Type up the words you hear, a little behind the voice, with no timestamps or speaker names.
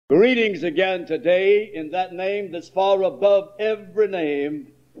Greetings again today in that name that's far above every name,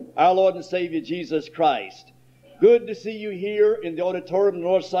 our Lord and Savior Jesus Christ. Good to see you here in the auditorium of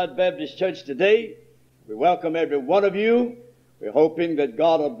Northside Baptist Church today. We welcome every one of you. We're hoping that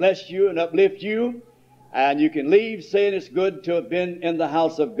God will bless you and uplift you, and you can leave saying it's good to have been in the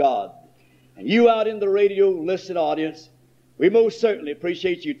house of God. And you out in the radio listening audience, we most certainly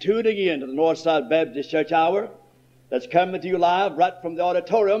appreciate you tuning in to the Northside Baptist Church Hour that's coming to you live right from the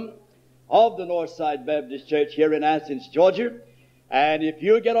auditorium of the Northside Baptist Church here in Athens, Georgia. And if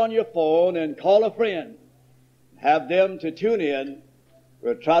you get on your phone and call a friend, have them to tune in,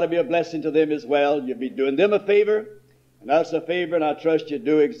 we'll try to be a blessing to them as well. You'll be doing them a favor and us a favor, and I trust you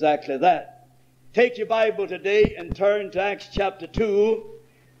do exactly that. Take your Bible today and turn to Acts chapter 2.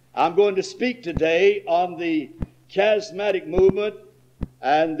 I'm going to speak today on the Charismatic movement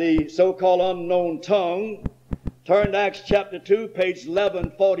and the so-called unknown tongue. Turn to Acts chapter 2, page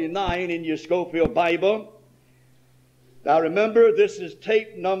 1149 in your Schofield Bible. Now remember, this is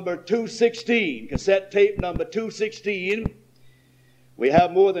tape number 216, cassette tape number 216. We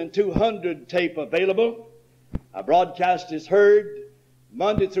have more than 200 tape available. Our broadcast is heard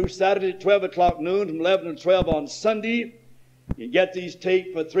Monday through Saturday at 12 o'clock noon, from 11 to 12 on Sunday. You can get these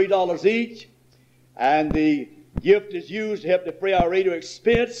tapes for $3 each, and the gift is used to help defray our radio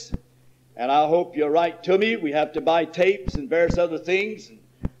expense. And I hope you'll write to me. We have to buy tapes and various other things, and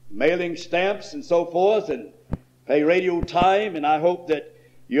mailing stamps and so forth, and pay radio time. And I hope that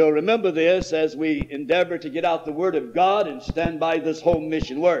you'll remember this as we endeavor to get out the Word of God and stand by this home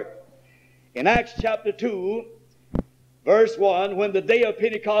mission work. In Acts chapter 2, verse 1, when the day of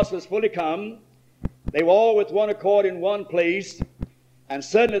Pentecost was fully come, they were all with one accord in one place, and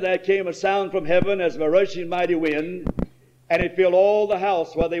suddenly there came a sound from heaven as of a rushing mighty wind, and it filled all the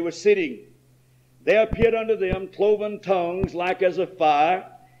house where they were sitting. There appeared unto them cloven tongues like as of fire,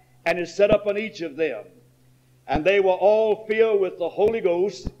 and it set up on each of them. And they were all filled with the Holy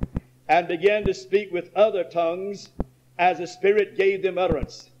Ghost, and began to speak with other tongues, as the Spirit gave them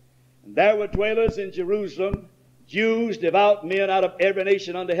utterance. And there were dwellers in Jerusalem, Jews, devout men out of every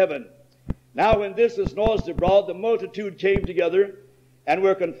nation under heaven. Now when this was noised abroad, the multitude came together, and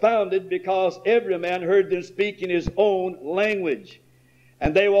were confounded, because every man heard them speak in his own language.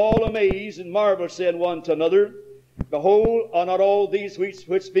 And they were all amazed and marveled, saying one to another, Behold, are not all these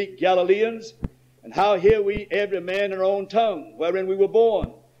which speak Galileans? And how hear we every man in our own tongue, wherein we were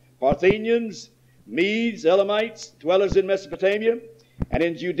born? Parthians, Medes, Elamites, dwellers in Mesopotamia, and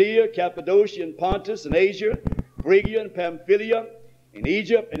in Judea, Cappadocia, and Pontus, and Asia, Phrygia, and Pamphylia, in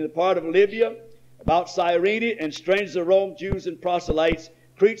Egypt, and in the part of Libya, about Cyrene, and strangers of Rome, Jews and proselytes,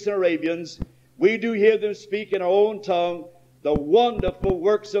 Cretes and Arabians, we do hear them speak in our own tongue the wonderful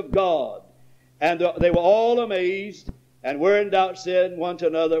works of God. And they were all amazed, and were in doubt, said one to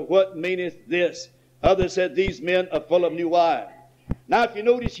another, What meaneth this? Others said, These men are full of new wine. Now if you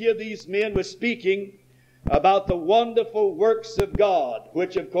notice here, these men were speaking about the wonderful works of God,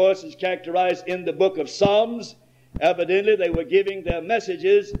 which of course is characterized in the book of Psalms. Evidently they were giving their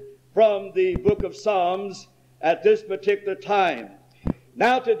messages from the book of Psalms at this particular time.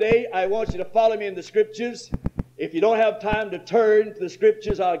 Now today I want you to follow me in the Scriptures. If you don't have time to turn to the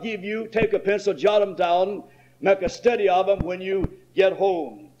Scriptures, I'll give you, take a pencil, jot them down, make a study of them when you get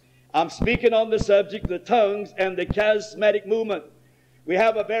home. I'm speaking on the subject of the tongues and the charismatic movement. We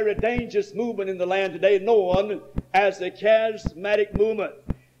have a very dangerous movement in the land today known as the charismatic movement.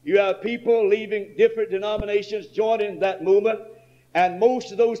 You have people leaving different denominations, joining that movement. And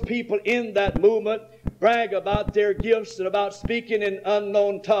most of those people in that movement brag about their gifts and about speaking in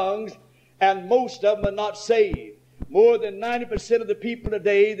unknown tongues, and most of them are not saved. More than 90% of the people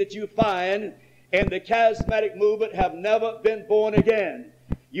today that you find in the charismatic movement have never been born again.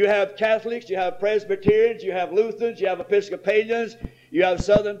 You have Catholics, you have Presbyterians, you have Lutherans, you have Episcopalians, you have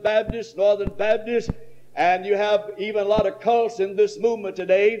Southern Baptists, Northern Baptists, and you have even a lot of cults in this movement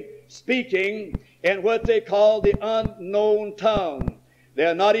today speaking in what they call the unknown tongue.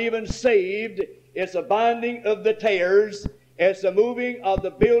 They're not even saved. It's a binding of the tares. It's a moving of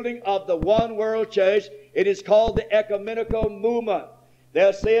the building of the one world church. It is called the ecumenical movement.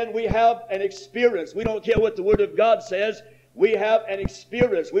 They're saying we have an experience. We don't care what the Word of God says. We have an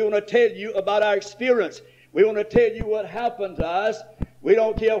experience. We want to tell you about our experience. We want to tell you what happened to us. We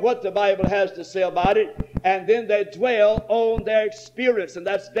don't care what the Bible has to say about it. And then they dwell on their experience. And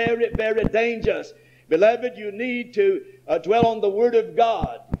that's very, very dangerous. Beloved, you need to dwell on the Word of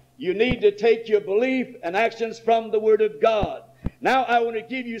God. You need to take your belief and actions from the Word of God. Now I want to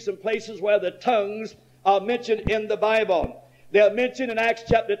give you some places where the tongues are mentioned in the Bible. They are mentioned in Acts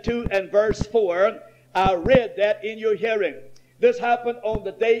chapter 2 and verse 4. I read that in your hearing. This happened on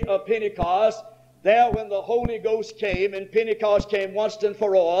the day of Pentecost, there when the Holy Ghost came, and Pentecost came once and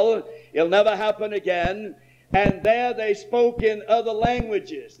for all. It'll never happen again. And there they spoke in other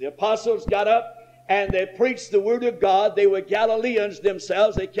languages. The apostles got up and they preached the Word of God. They were Galileans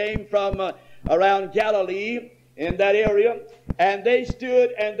themselves. They came from around Galilee in that area. And they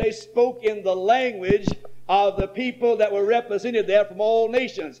stood and they spoke in the language of the people that were represented there from all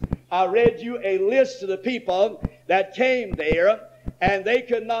nations. I read you a list of the people that came there, and they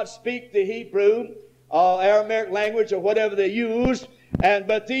could not speak the Hebrew or Aramaic language or whatever they used,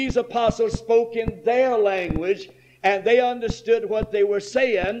 but these apostles spoke in their language, and they understood what they were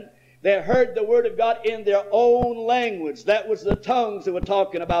saying. They heard the Word of God in their own language. That was the tongues they were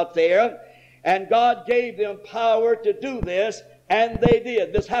talking about there. And God gave them power to do this, and they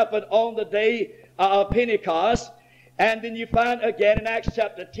did. This happened on the day of Pentecost. And then you find again in Acts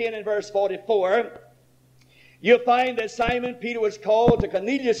chapter 10 and verse 44, you'll find that Simon Peter was called to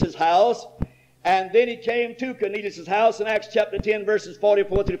Cornelius' house, and then he came to Cornelius' house in Acts chapter 10 verses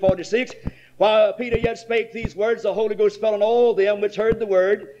 44 through 46. While Peter yet spake these words, the Holy Ghost fell on all them which heard the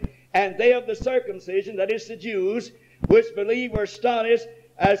word, and they of the circumcision, that is the Jews, which believed were astonished,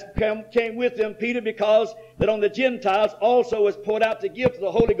 as came with them Peter, because that on the Gentiles also was poured out the gift of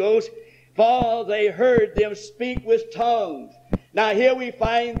the Holy Ghost, for they heard them speak with tongues. Now here we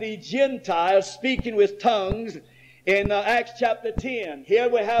find the Gentiles speaking with tongues in Acts chapter 10. Here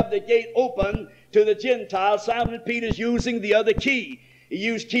we have the gate open to the Gentiles. Simon Peter's using the other key. He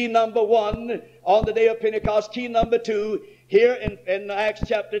used key number 1 on the day of Pentecost, key number 2 here in Acts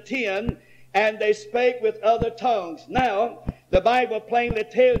chapter 10, and they spake with other tongues. Now, the Bible plainly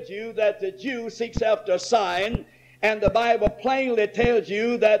tells you that the Jew seeks after a sign, and the Bible plainly tells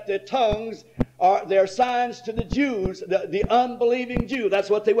you that the tongues are their signs to the Jews, the unbelieving Jew. That's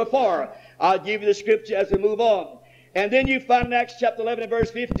what they were for. I'll give you the scripture as we move on. And then you find in Acts chapter 11 and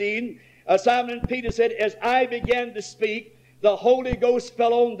verse 15, Simon Peter said, as I began to speak, the Holy Ghost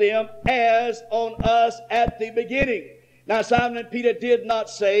fell on them as on us at the beginning. Now Simon Peter did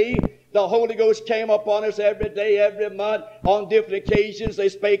not say, the Holy Ghost came upon us every day, every month, on different occasions. They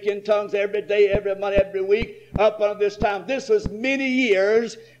spake in tongues every day, every month, every week, up until this time. This was many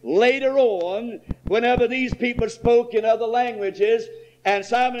years later on, whenever these people spoke in other languages. And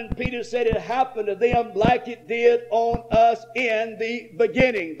Simon Peter said it happened to them like it did on us in the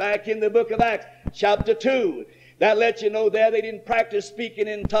beginning, back in the book of Acts, chapter 2. That lets you know there they didn't practice speaking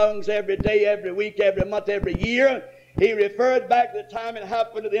in tongues every day, every week, every month, every year. He referred back to the time it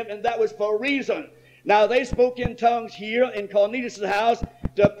happened to them, and that was for a reason. Now, they spoke in tongues here in Cornelius' house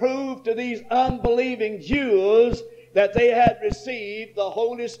to prove to these unbelieving Jews that they had received the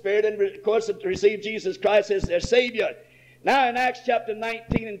Holy Spirit and, of course, received Jesus Christ as their Savior. Now, in Acts chapter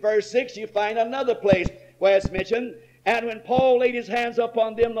 19 and verse 6, you find another place where it's mentioned, and when Paul laid his hands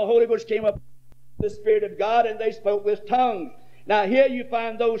upon them, the Holy Ghost came upon the Spirit of God, and they spoke with tongues. Now here you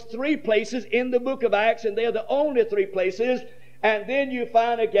find those 3 places in the book of Acts, and they're the only 3 places. And then you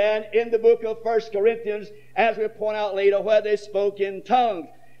find again in the book of 1 Corinthians, as we point out later, where they spoke in tongues.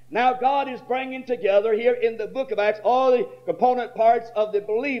 Now God is bringing together here in the book of Acts all the component parts of the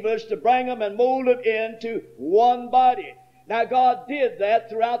believers to bring them and mold them into one body. Now God did that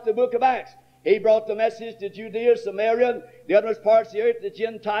throughout the book of Acts. He brought the message to Judea, Samaria, the uttermost parts of the earth, the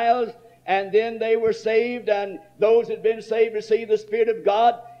Gentiles, and then they were saved, and those that had been saved received the Spirit of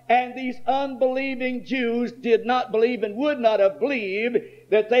God. And these unbelieving Jews did not believe and would not have believed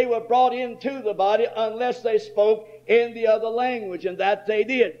that they were brought into the body unless they spoke in the other language, and that they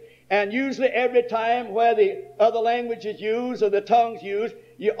did. And usually every time where the other language is used or the tongues used,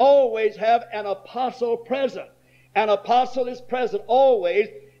 you always have an apostle present. An apostle is present always,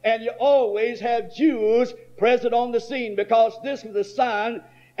 and you always have Jews present on the scene, because this was a sign,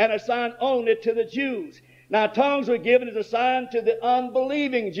 and a sign only to the Jews. Now, tongues were given as a sign to the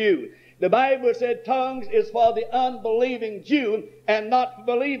unbelieving Jew. The Bible said tongues is for the unbelieving Jew and not for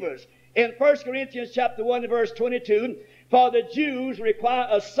believers. In 1 Corinthians chapter 1 verse 22, for the Jews require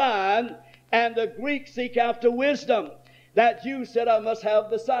a sign, and the Greeks seek after wisdom. That Jew said, I must have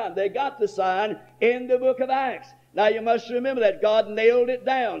the sign. They got the sign in the book of Acts. Now, you must remember that God nailed it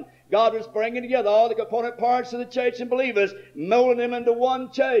down. God was bringing together all the component parts of the church and believers, molding them into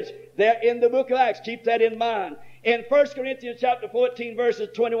one church there in the book of Acts. Keep that in mind. In 1 Corinthians chapter 14, verses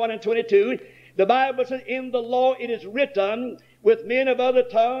 21 and 22, the Bible says, in the law it is written, with men of other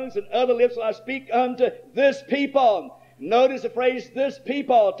tongues and other lips will I speak unto this people. Notice the phrase, this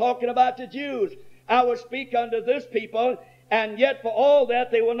people, talking about the Jews. I will speak unto this people, and yet for all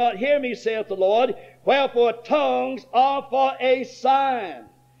that they will not hear me, saith the Lord. Wherefore tongues are for a sign.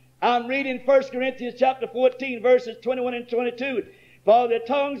 I'm reading 1 Corinthians chapter 14, verses 21 and 22. For the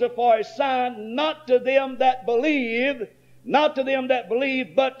tongues are for a sign, not to them that believe, not to them that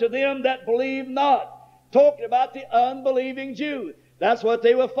believe, but to them that believe not. Talking about the unbelieving Jew. That's what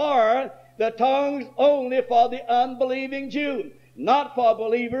they were for. The tongues only for the unbelieving Jew, not for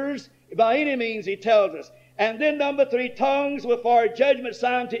believers by any means, he tells us. And then number 3, tongues were for a judgment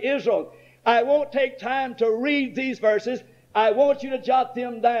sign to Israel. I won't take time to read these verses. I want you to jot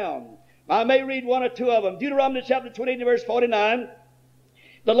them down. I may read one or two of them. Deuteronomy chapter 28 verse 49.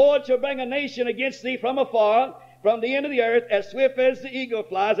 The Lord shall bring a nation against thee from afar, from the end of the earth, as swift as the eagle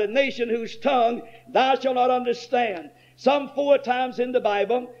flies, a nation whose tongue thou shalt not understand. Some 4 times in the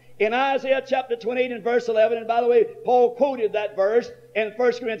Bible. In Isaiah chapter 28 and verse 11, and by the way, Paul quoted that verse in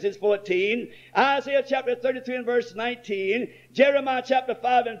 1 Corinthians 14. Isaiah chapter 33 and verse 19. Jeremiah chapter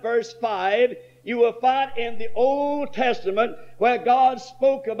 5 and verse 5. You will find in the Old Testament where God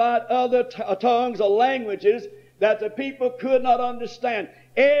spoke about other tongues or languages that the people could not understand.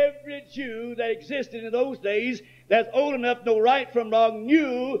 Every Jew that existed in those days that's old enough to know right from wrong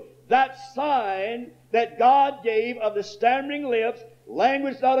knew that sign that God gave of the stammering lips,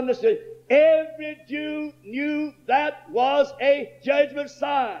 language not understood. Every Jew knew that was a judgment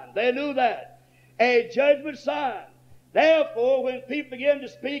sign. They knew that. A judgment sign. Therefore, when people began to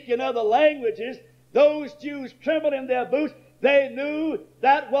speak in other languages, those Jews trembled in their boots. They knew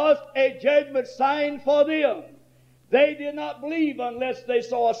that was a judgment sign for them. They did not believe unless they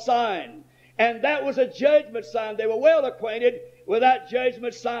saw a sign. And that was a judgment sign. They were well acquainted with that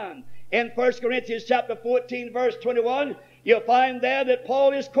judgment sign. In 1 Corinthians chapter 14, verse 21, you'll find there that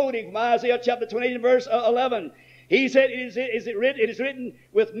Paul is quoting from Isaiah chapter 28 and verse 11. He said, it is written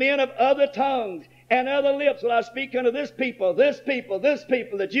with men of other tongues and other lips will I speak unto this people,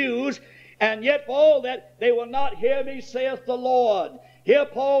 the Jews, and yet for all that they will not hear me, saith the Lord. Here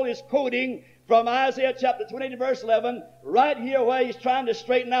Paul is quoting from Isaiah chapter 28 verse 11, right here where he's trying to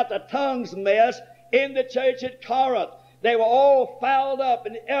straighten out the tongues mess in the church at Corinth. They were all fouled up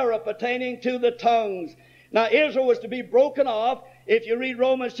in error pertaining to the tongues. Now Israel was to be broken off. If you read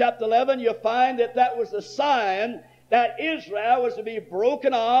Romans chapter 11, you'll find that that was the sign that Israel was to be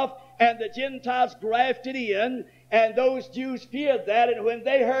broken off and the Gentiles grafted in, and those Jews feared that, and when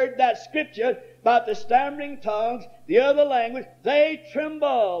they heard that scripture about the stammering tongues, the other language, they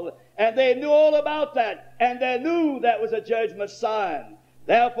trembled, and they knew all about that, and they knew that was a judgment sign.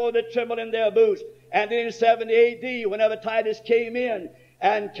 Therefore they trembled in their boots. And then in 70 A.D., whenever Titus came in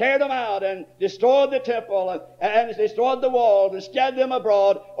and carried them out and destroyed the temple and destroyed the walls and scattered them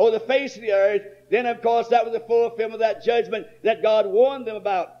abroad over the face of the earth, then of course that was the fulfillment of that judgment that God warned them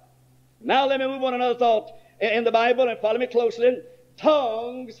about. Now let me move on to another thought in the Bible, and follow me closely.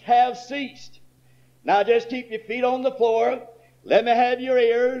 Tongues have ceased. Now just keep your feet on the floor. Let me have your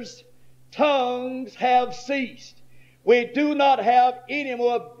ears. Tongues have ceased. We do not have any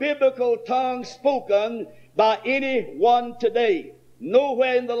more biblical tongues spoken by anyone today.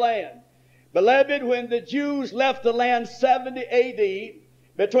 Nowhere in the land. Beloved, when the Jews left the land 70 A.D.,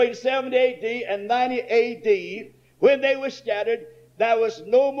 between 70 A.D. and 90 A.D., when they were scattered, there was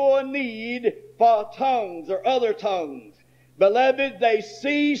no more need for tongues or other tongues. Beloved, they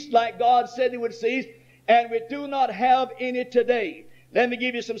ceased like God said they would cease, and we do not have any today. Let me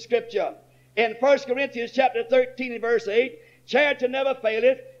give you some scripture. In 1 Corinthians chapter 13 and verse 8, charity never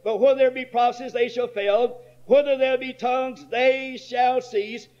faileth, but whether there be prophecies, they shall fail. Whether there be tongues, they shall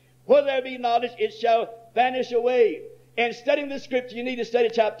cease. Whether there be knowledge, it shall vanish away. In studying the scripture, you need to study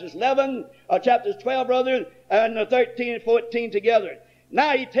chapters 11, or chapters 12, rather, and 13 and 14 together.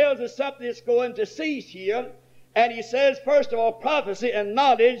 Now he tells us something that's going to cease here. And he says, first of all, prophecy and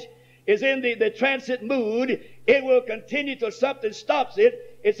knowledge is in the transit mood. It will continue till something stops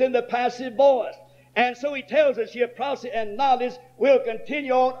it. It's in the passive voice. And so he tells us here, prophecy and knowledge will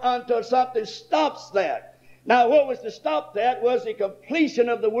continue on until something stops that. Now what was to stop that was the completion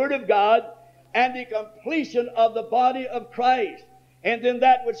of the Word of God and the completion of the body of Christ. And then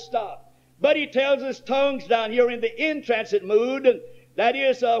that would stop. But he tells us tongues down here in the in-transit mood. And that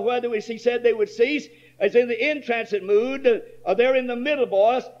is whether he said they would cease. It's in the in-transit mood. They're in the middle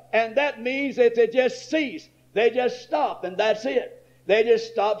voice. And that means that they just cease. They just stop, and that's it. They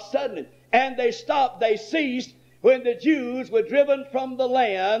just stop suddenly. And they ceased when the Jews were driven from the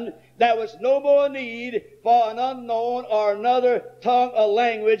land. There was no more need for an unknown or another tongue or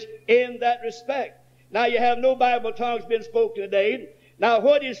language in that respect. Now you have no Bible tongues being spoken today. Now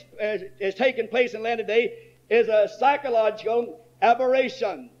what is taking place in the land today is a psychological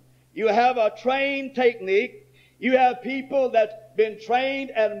aberration. You have a trained technique. You have people that's been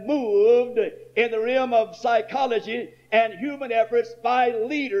trained and moved in the realm of psychology, and human efforts by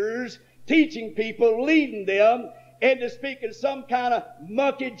leaders, teaching people, leading them into speaking some kind of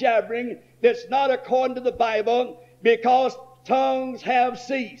monkey jabbering that's not according to the Bible, because tongues have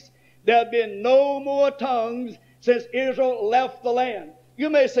ceased. There have been no more tongues since Israel left the land. You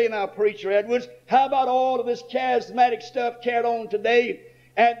may say, now, Preacher Edwards, how about all of this charismatic stuff carried on today,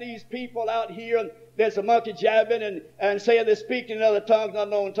 and these people out here that's a monkey jabbing and saying they're speaking in other tongues,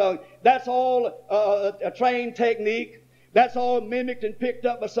 unknown tongues? That's all a trained technique. That's all mimicked and picked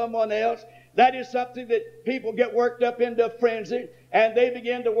up by someone else. That is something that people get worked up into a frenzy, and they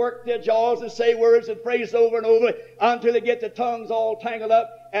begin to work their jaws and say words and phrases over and over until they get the tongues all tangled up,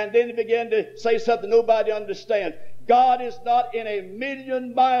 and then they begin to say something nobody understands. God is not in a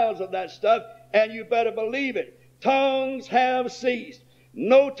million miles of that stuff, and you better believe it. Tongues have ceased.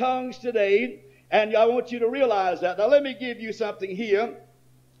 No tongues today, and I want you to realize that. Now let me give you something here.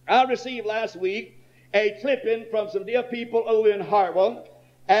 I received last week a clipping from some dear people over in Hartwell,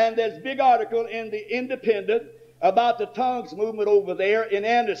 and there's a big article in the Independent about the tongues movement over there in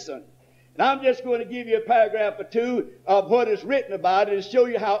Anderson. And I'm just going to give you a paragraph or two of what is written about it and show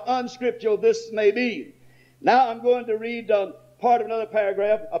you how unscriptural this may be. Now I'm going to read part of another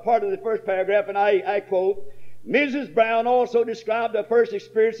paragraph, a part of the first paragraph, and I quote, Mrs. Brown also described her first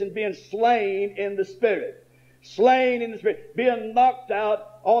experience in being slain in the Spirit. Slain in the Spirit. Being knocked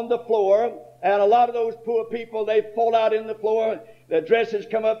out on the floor. And a lot of those poor people, they fall out in the floor. Their dresses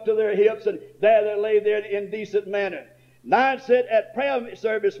come up to their hips, and there they lay there in indecent manner. Now it said at prayer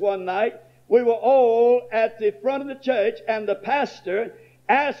service one night, we were all at the front of the church, and the pastor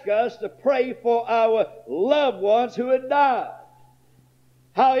asked us to pray for our loved ones who had died.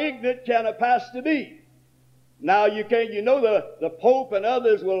 How ignorant can a pastor be? Now you know the Pope and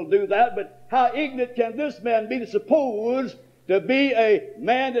others will do that, but how ignorant can this man be supposed to be a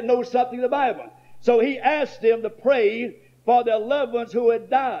man that knows something of the Bible? So he asked them to pray for their loved ones who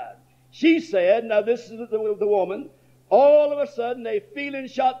had died. She said, now this is the woman, all of a sudden a feeling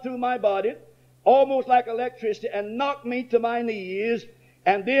shot through my body, almost like electricity, and knocked me to my knees.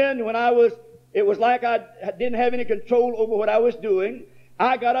 And then when it was like I didn't have any control over what I was doing.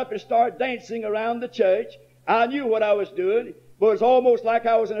 I got up and started dancing around the church. I knew what I was doing, but it was almost like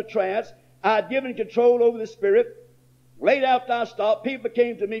I was in a trance. I'd given control over the Spirit. Late after I stopped, people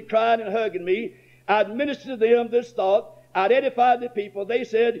came to me crying and hugging me. I'd ministered to them this thought. I'd edified the people. They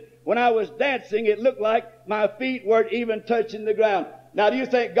said when I was dancing, it looked like my feet weren't even touching the ground. Now, do you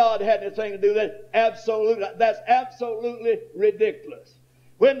think God had anything to do with that? Absolutely. That's absolutely ridiculous.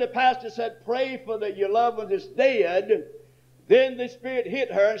 When the pastor said, pray for your loved one that's dead, then the Spirit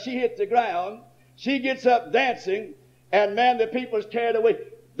hit her and she hit the ground. She gets up dancing, and man, the people's carried away.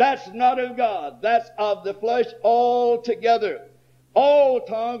 That's not of God. That's of the flesh altogether. All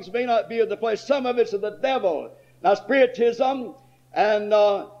tongues may not be of the flesh. Some of it's of the devil. Now, Spiritism and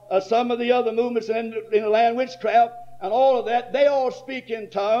some of the other movements in the land, witchcraft, and all of that, they all speak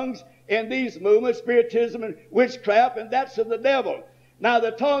in tongues in these movements, Spiritism and witchcraft, and that's of the devil. Now,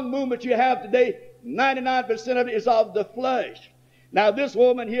 the tongue movement you have today, 99% of it is of the flesh. Now, this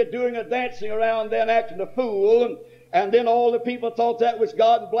woman here doing a dancing around there and acting a fool, and then all the people thought that was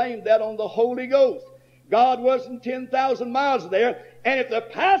God and blamed that on the Holy Ghost. God wasn't 10,000 miles there, and if the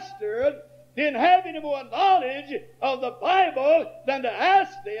pastor didn't have any more knowledge of the Bible than to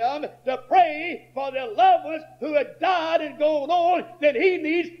ask them to pray for their loved ones who had died and gone on, then he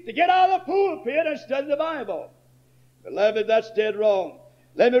needs to get out of the pulpit and study the Bible. Beloved, that's dead wrong.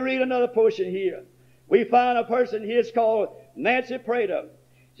 Let me read another portion here. We find a person here, it's called Nancy Prater.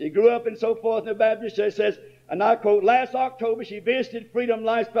 She grew up and so forth in the Baptist church. Says, and I quote, last October she visited Freedom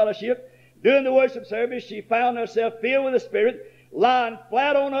Life Fellowship. During the worship service, she found herself filled with the Spirit, lying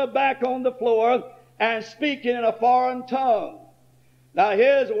flat on her back on the floor and speaking in a foreign tongue. Now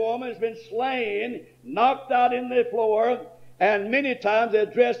here's a woman who's been slain, knocked out in the floor, and many times their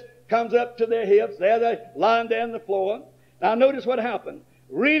dress comes up to their hips. There they're lying there on the floor. Now notice what happened.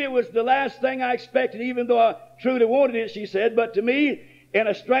 Really, it was the last thing I expected, even though I truly wanted it, she said. But to me, in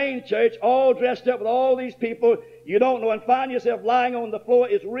a strange church, all dressed up with all these people you don't know, and find yourself lying on the floor,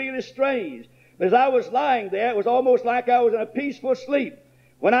 is really strange. But as I was lying there, it was almost like I was in a peaceful sleep.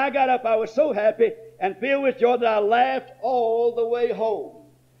 When I got up, I was so happy and filled with joy that I laughed all the way home.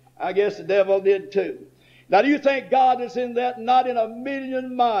 I guess the devil did too. Now, do you think God is in that? Not in a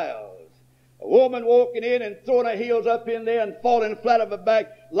million miles. A woman walking in and throwing her heels up in there and falling flat on her back,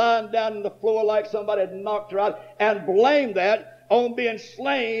 lying down on the floor like somebody had knocked her out, and blame that on being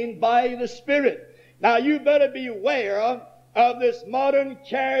slain by the Spirit. Now, you better beware of this modern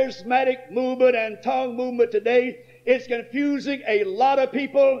charismatic movement and tongue movement today. It's confusing a lot of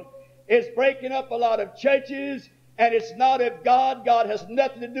people. It's breaking up a lot of churches. and it's not of God. God has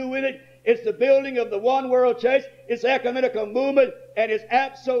nothing to do with it. It's the building of the one world church. It's ecumenical movement, and it's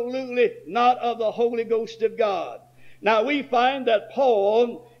absolutely not of the Holy Ghost of God. Now we find that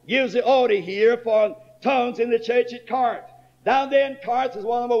Paul gives the order here for tongues in the church at Corinth. Down there in Corinth is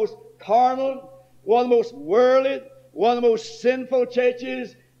one of the most carnal, one of the most worldly, one of the most sinful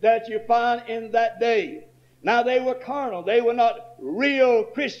churches that you find in that day. Now they were carnal. They were not real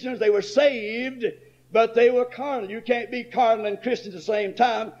Christians. They were saved, but they were carnal. You can't be carnal and Christian at the same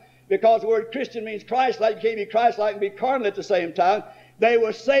time, because the word Christian means Christ-like. You can't be Christ-like and be carnal at the same time. They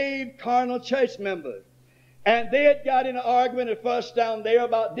were saved carnal church members. And they had got in an argument and fuss down there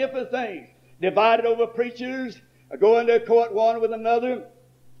about different things. Divided over preachers, going to court one with another,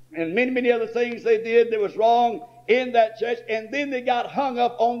 and many, many other things they did that was wrong in that church. And then they got hung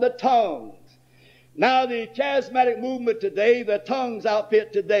up on the tongues. Now the charismatic movement today, the tongues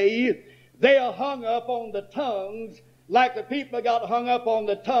outfit today, they are hung up on the tongues like the people got hung up on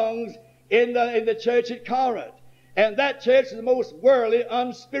the tongues in the church at Corinth. And that church is the most worldly,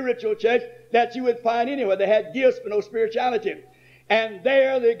 unspiritual church that you would find anywhere. They had gifts but no spirituality. And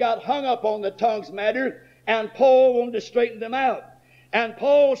there they got hung up on the tongues matter, and Paul wanted to straighten them out. And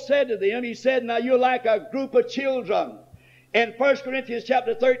Paul said to them, he said, now you're like a group of children. In 1 Corinthians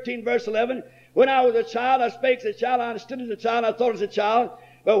chapter 13, verse 11, when I was a child, I spake as a child, I understood as a child, I thought as a child.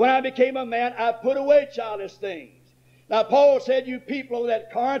 But when I became a man, I put away childish things. Now, Paul said, you people over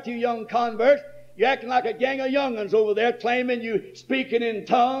at Corinth, you young converts, you're acting like a gang of young'uns over there, claiming you speaking in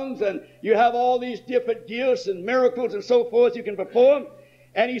tongues, and you have all these different gifts and miracles and so forth you can perform.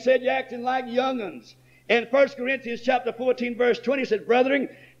 And he said, you're acting like young'uns. In 1 Corinthians chapter 14, verse 20, he said, brethren,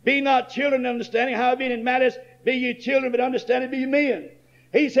 be not children in understanding, how being in malice, be ye children, but understanding be ye men.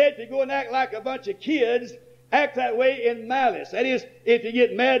 He said, if you go and act like a bunch of kids, act that way in malice. That is, if you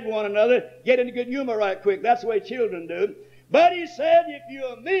get mad with one another, get into good humor right quick. That's the way children do. But he said, if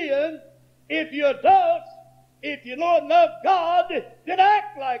you're men, if you're adults, if you know enough God, then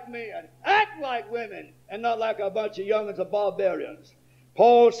act like men, act like women, and not like a bunch of young'uns or barbarians.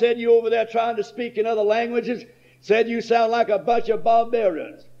 Paul said, you over there trying to speak in other languages, said you sound like a bunch of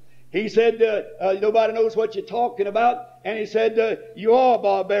barbarians. He said, nobody knows what you're talking about. And he said, you are a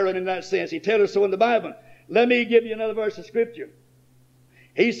barbarian in that sense. He tells us so in the Bible. Let me give you another verse of Scripture.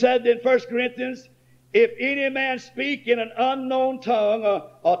 He said in 1 Corinthians, if any man speak in an unknown tongue,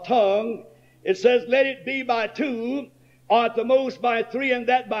 or tongue, it says, let it be by two, or at the most by three, and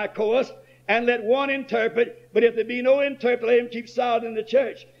that by course, and let one interpret. But if there be no interpreter, let him keep silent in the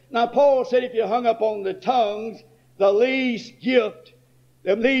church. Now, Paul said if you hung up on the tongues, the least gift,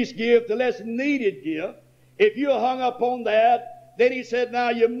 the less needed gift, if you're hung up on that, then he said, now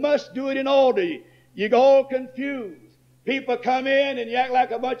you must do it in order. You're all confused. People come in and you act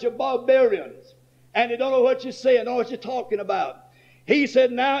like a bunch of barbarians, and they don't know what you're saying, don't know what you're talking about. He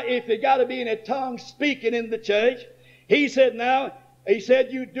said, now, if you got to be in a tongue speaking in the church, he said,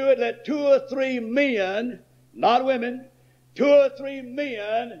 you do it, let 2 or 3 men, not women, 2 or 3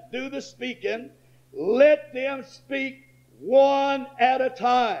 men do the speaking. Let them speak one at a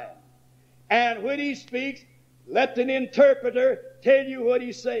time. And when he speaks, let an interpreter tell you what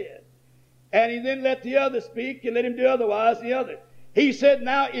he said. And he then let the other speak and let him do otherwise the other. He said,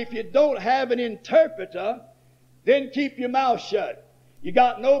 now, if you don't have an interpreter, then keep your mouth shut. You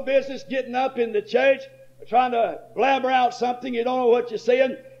got no business getting up in the church trying to blabber out something you don't know what you're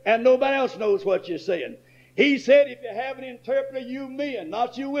saying, and nobody else knows what you're saying. He said, if you have an interpreter, you men,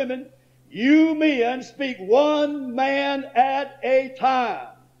 not you women, you men speak one man at a time.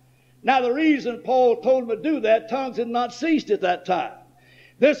 Now, the reason Paul told them to do that, tongues had not ceased at that time.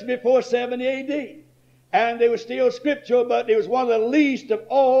 This was before 70 A.D. And they were still scriptural, but it was one of the least of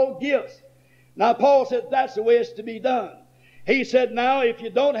all gifts. Now, Paul said that's the way it's to be done. He said, now, if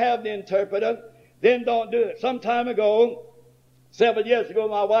you don't have the interpreter, then don't do it. Some time ago, several years ago,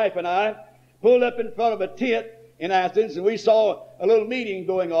 my wife and I pulled up in front of a tent in Athens, and we saw a little meeting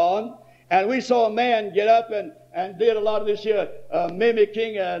going on, and we saw a man get up and did a lot of this here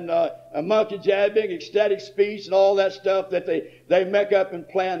mimicking and monkey jabbing, ecstatic speech, and all that stuff that they make up and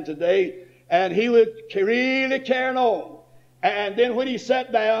plan today. And he was really carrying on. And then when he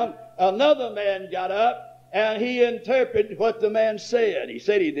sat down, another man got up, and he interpreted what the man said. He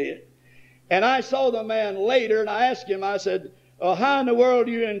said he did. And I saw the man later, and I asked him, I said, how in the world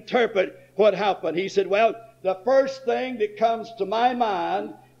do you interpret what happened? He said, well, the first thing that comes to my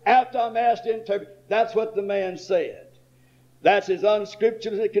mind after I'm asked to interpret, that's what the man said. That's as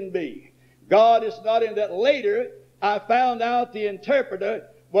unscriptural as it can be. God is not in that. Later, I found out the interpreter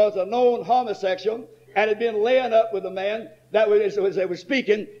was a known homosexual and had been laying up with a man that was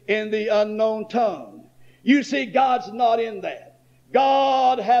speaking in the unknown tongue. You see, God's not in that.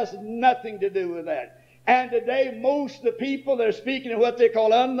 God has nothing to do with that. And today, most of the people that are speaking in what they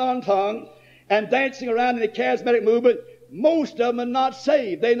call unknown tongues and dancing around in the charismatic movement, most of them are not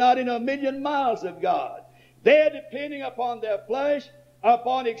saved. They're not in a million miles of God. They're depending upon their flesh,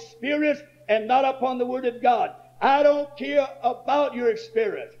 upon experience, and not upon the Word of God. I don't care about your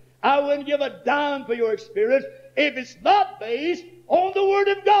experience. I wouldn't give a dime for your experience if it's not based on the Word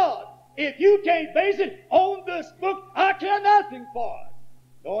of God. If you can't base it on this book, I care nothing for it.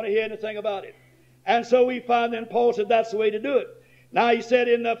 Don't want to hear anything about it. And so we find then Paul said that's the way to do it. Now he said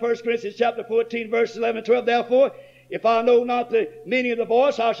in 1 Corinthians chapter 14, verses 11 and 12, therefore, if I know not the meaning of the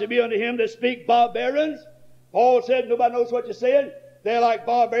voice, I shall be unto him that speak barbarians. Paul said, nobody knows what you're saying. They're like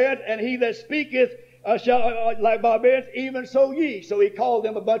barbarians, and he that speaketh shall like barbarians, even so ye. So he called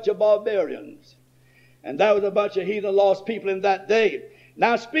them a bunch of barbarians. And that was a bunch of heathen lost people in that day.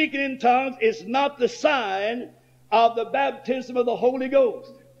 Now speaking in tongues is not the sign of the baptism of the Holy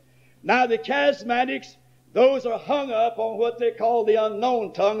Ghost. Now the charismatics, those are hung up on what they call the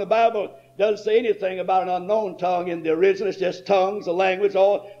unknown tongue. The Bible doesn't say anything about an unknown tongue in the original. It's just tongues, a language,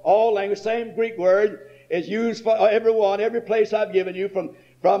 all language. Same Greek word is used for every place I've given you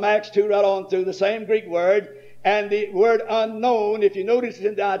from Acts 2 right on through, the same Greek word. And the word unknown, if you notice it's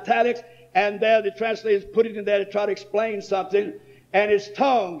in the italics, and there the translators put it in there to try to explain something. And it's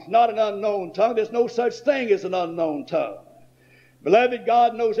tongues, not an unknown tongue. There's no such thing as an unknown tongue. Beloved,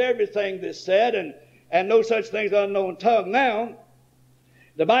 God knows everything that's said, and no such thing as an unknown tongue. Now,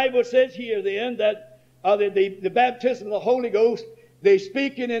 the Bible says here then that the baptism of the Holy Ghost, they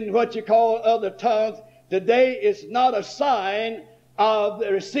speaking in what you call other tongues, today is not a sign of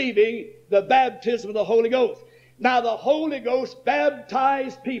receiving the baptism of the Holy Ghost. Now, the Holy Ghost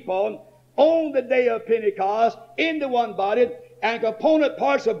baptized people on the day of Pentecost into one body, and component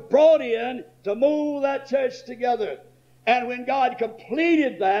parts are brought in to mold that church together. And when God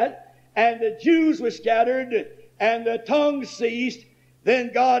completed that, and the Jews were scattered, and the tongues ceased,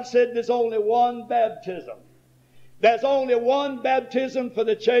 then God said there's only one baptism. There's only one baptism for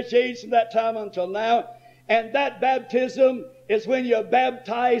the church age from that time until now. And that baptism is when you're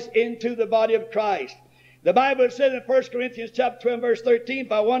baptized into the body of Christ. The Bible says in 1 Corinthians chapter 12, verse 13,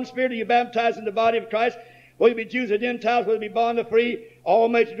 by one Spirit are you baptized in the body of Christ, whether it be Jews or Gentiles, whether it be bond or free, all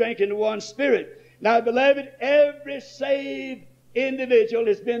made to drink into one Spirit. Now, beloved, every saved individual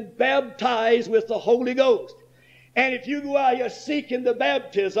has been baptized with the Holy Ghost. And if you go out here seeking the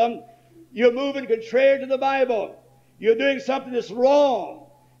baptism, you're moving contrary to the Bible. You're doing something that's wrong.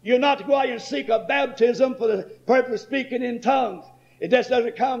 You're not to go out here and seek a baptism for the purpose of speaking in tongues. It just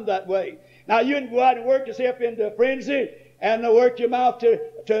doesn't come that way. Now, you can go out and work yourself into a frenzy and work your mouth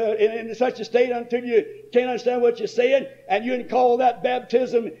in such a state until you can't understand what you're saying, and you can call that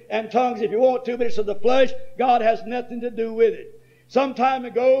baptism and tongues if you want to, but it's of the flesh. God has nothing to do with it. Some time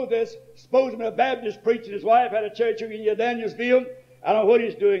ago, this supposedly a Baptist preacher, his wife had a church in Danielsville. I don't know what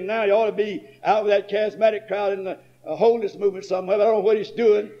he's doing now. He ought to be out with that charismatic crowd in the holiness movement somewhere, but I don't know what he's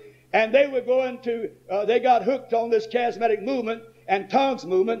doing. And they were they got hooked on this charismatic movement and tongues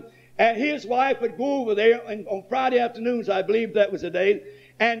movement. And his wife would go over there on Friday afternoons, I believe that was the day,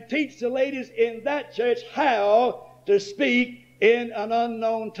 and teach the ladies in that church how to speak in an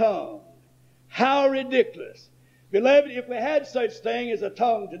unknown tongue. How ridiculous. Beloved, if we had such thing as a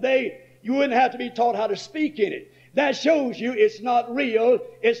tongue today, you wouldn't have to be taught how to speak in it. That shows you it's not real,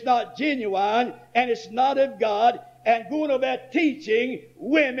 it's not genuine, and it's not of God. And going over there teaching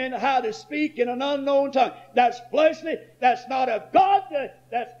women how to speak in an unknown tongue. That's fleshly. That's not of God.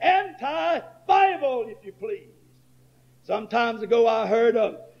 That's anti-Bible, if you please. Some time ago I heard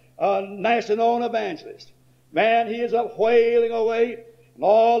a national known evangelist. Man, he is up wailing away, and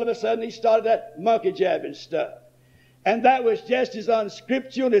all of a sudden he started that monkey jabbing stuff. And that was just as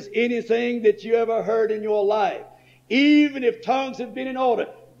unscriptural as anything that you ever heard in your life. Even if tongues had been in order,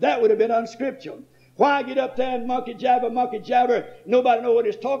 that would have been unscriptural. Why get up there and monkey jabber? Nobody know what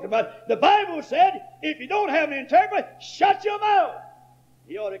he's talking about. The Bible said, if you don't have an interpreter, shut your mouth.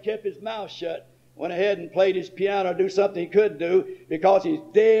 He ought to have kept his mouth shut. Went ahead and played his piano or do something he could do, because he's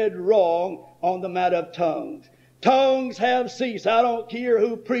dead wrong on the matter of tongues. Tongues have ceased. I don't care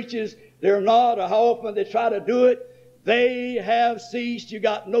who preaches they're not or how often they try to do it. They have ceased. You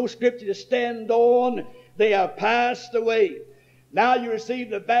got no scripture to stand on. They have passed away. Now you receive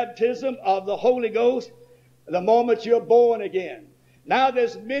the baptism of the Holy Ghost the moment you're born again. Now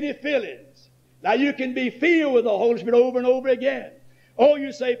there's many fillings. Now you can be filled with the Holy Spirit over and over again. Oh,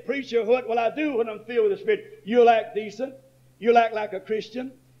 you say, preacher, what will I do when I'm filled with the Spirit? You'll act decent. You'll act like a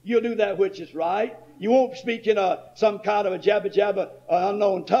Christian. You'll do that which is right. You won't speak in some kind of a jabba,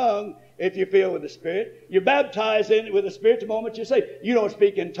 unknown tongue. if you're filled with the Spirit. You're baptized in with the Spirit the moment you say you don't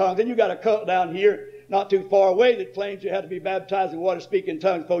speak in tongues. And you got a cult down here not too far away that claims you have to be baptized in water, speak in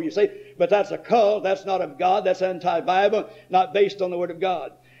tongues before you say. But that's a cult. That's not of God. That's anti-Bible, not based on the Word of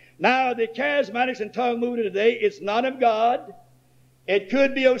God. Now, the charismatics and tongue movement today, it's not of God. It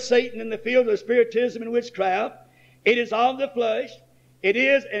could be of Satan in the field of spiritism and witchcraft. It is of the flesh. It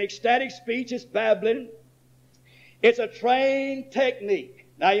is an ecstatic speech. It's babbling. It's a trained technique.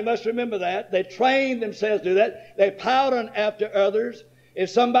 Now, you must remember that. They train themselves to do that. They pattern after others. If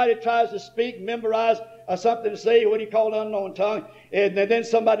somebody tries to speak, memorize something to say, what he called unknown tongue, and then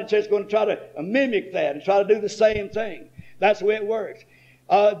somebody just going to try to mimic that and try to do the same thing. That's the way it works.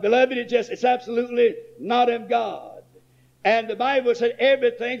 Beloved, it's absolutely not of God. And the Bible said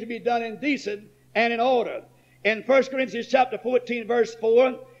everything to be done in decent and in order. In 1 Corinthians chapter 14, verse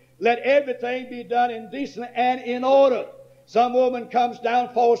 4, let everything be done in decent and in order. Some woman comes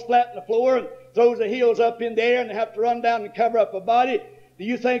down, falls flat on the floor, and throws her heels up in the air, and they have to run down and cover up her body. Do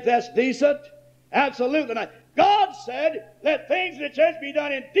you think that's decent? Absolutely not. God said, let things in the church be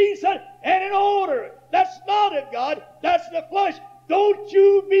done in decent and in order. That's not of God. That's the flesh. Don't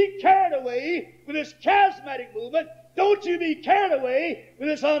you be carried away with this charismatic movement. Don't you be carried away with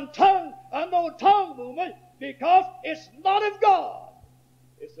this unknown tongue movement, because it's not of God.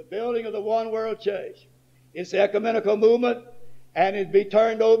 It's the building of the one world church. It's the ecumenical movement, and it'll be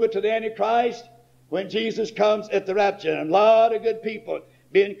turned over to the Antichrist when Jesus comes at the rapture. And a lot of good people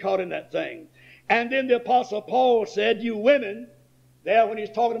being caught in that thing. And then the Apostle Paul said, you women, there when he's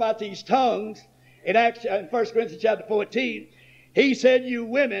talking about these tongues, in 1 Corinthians chapter 14, he said, you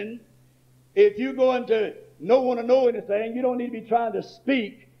women, if you're going to want to know anything, you don't need to be trying to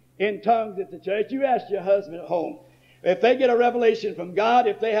speak in tongues at the church. You ask your husband at home. If they get a revelation from God,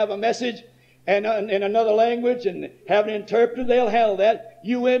 if they have a message and in another language and have an interpreter, they'll handle that.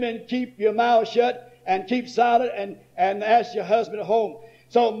 You women, keep your mouth shut and keep silent and ask your husband at home.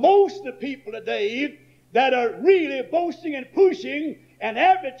 So most of the people today that are really boasting and pushing and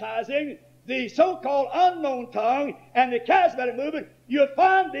advertising the so-called unknown tongue and the charismatic movement, you'll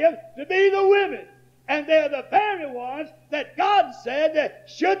find them to be the women. And they're the very ones that God said that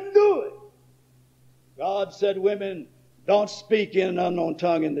shouldn't do it. God said, women, don't speak in an unknown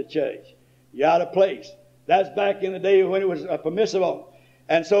tongue in the church. You're out of place. That's back in the day when it was permissible.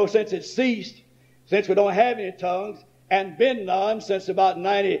 And so since it ceased, since we don't have any tongues, and been none since about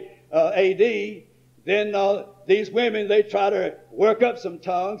 90 A.D., then these women, they try to work up some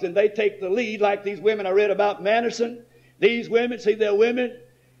tongues, and they take the lead, like these women I read about Manderson. These women, see, they're women,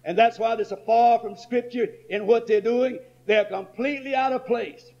 and that's why they're so far from Scripture in what they're doing. They're completely out of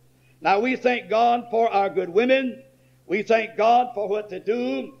place. Now, we thank God for our good women. We thank God for what they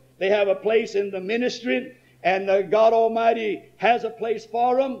do. They have a place in the ministry, and God Almighty has a place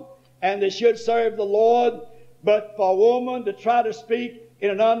for them, and they should serve the Lord. But for a woman to try to speak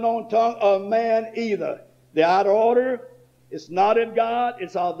in an unknown tongue, a man either. They're out of order. It's not of God.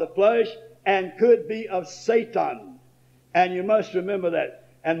 It's of the flesh and could be of Satan. And you must remember that.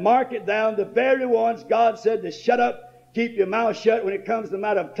 And mark it down. The very ones God said to shut up, keep your mouth shut when it comes to the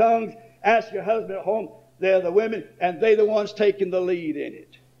matter of tongues. Ask your husband at home. They're the women, and they're the ones taking the lead in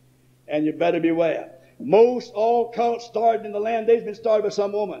it. And you better beware. Most all cults started in the land, they've been started by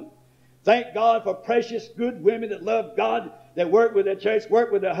some woman. Thank God for precious, good women that love God, that work with their church,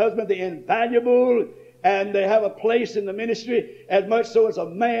 work with their husband. They're invaluable, and they have a place in the ministry as much so as a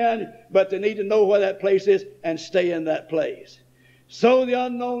man, but they need to know where that place is and stay in that place. So the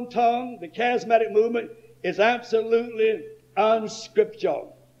unknown tongue, the charismatic movement, is absolutely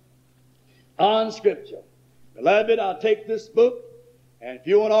unscriptural. Unscriptural. Beloved, I'll take this book, and if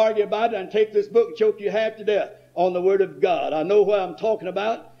you want to argue about it, I'll take this book and choke you half to death on the Word of God. I know what I'm talking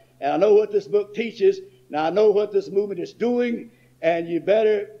about. And I know what this book teaches. Now I know what this movement is doing. And you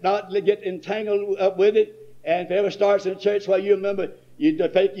better not get entangled up with it. And if it ever starts in a church, well, you remember, you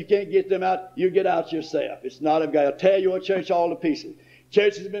can't get them out, you get out yourself. It's not of God. It'll tear your church all to pieces.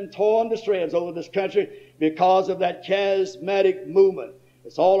 Churches have been torn to shreds over this country because of that charismatic movement.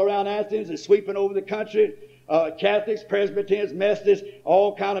 It's all around Athens. It's sweeping over the country. Catholics, Presbyterians, Methodists,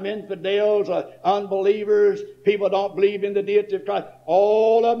 all kind of infidels, unbelievers, people don't believe in the deity of Christ.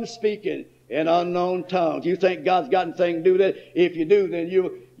 All of them speaking in unknown tongues. You think God's got anything to do with that? If you do, then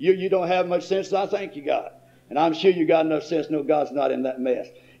you don't have much sense. So I thank you, God. And I'm sure you got enough sense to know God's not in that mess.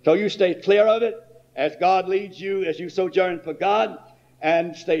 So you stay clear of it as God leads you, as you sojourn for God,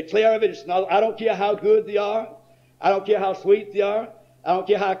 and stay clear of it. It's not, I don't care how good they are. I don't care how sweet they are. I don't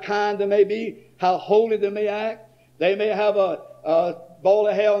care how kind they may be, how holy they may act. They may have a ball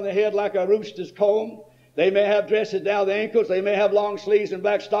of hair on their head like a rooster's comb. They may have dresses down the ankles. They may have long sleeves and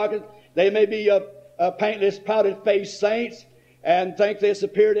black stockings. They may be paintless, powdered-faced saints and think they're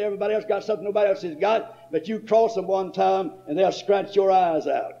superior to everybody else, got something nobody else has got, but you cross them one time and they'll scratch your eyes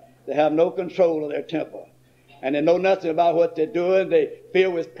out. They have no control of their temper. And they know nothing about what they're doing. They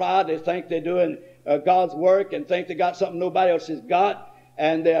feel with pride. They think they're doing God's work and think they got something nobody else has got.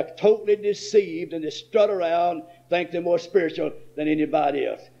 And they're totally deceived, and they strut around, think they're more spiritual than anybody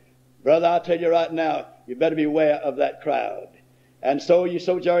else. Brother, I tell you right now, you better beware of that crowd. And so you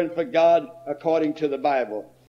sojourn for God according to the Bible.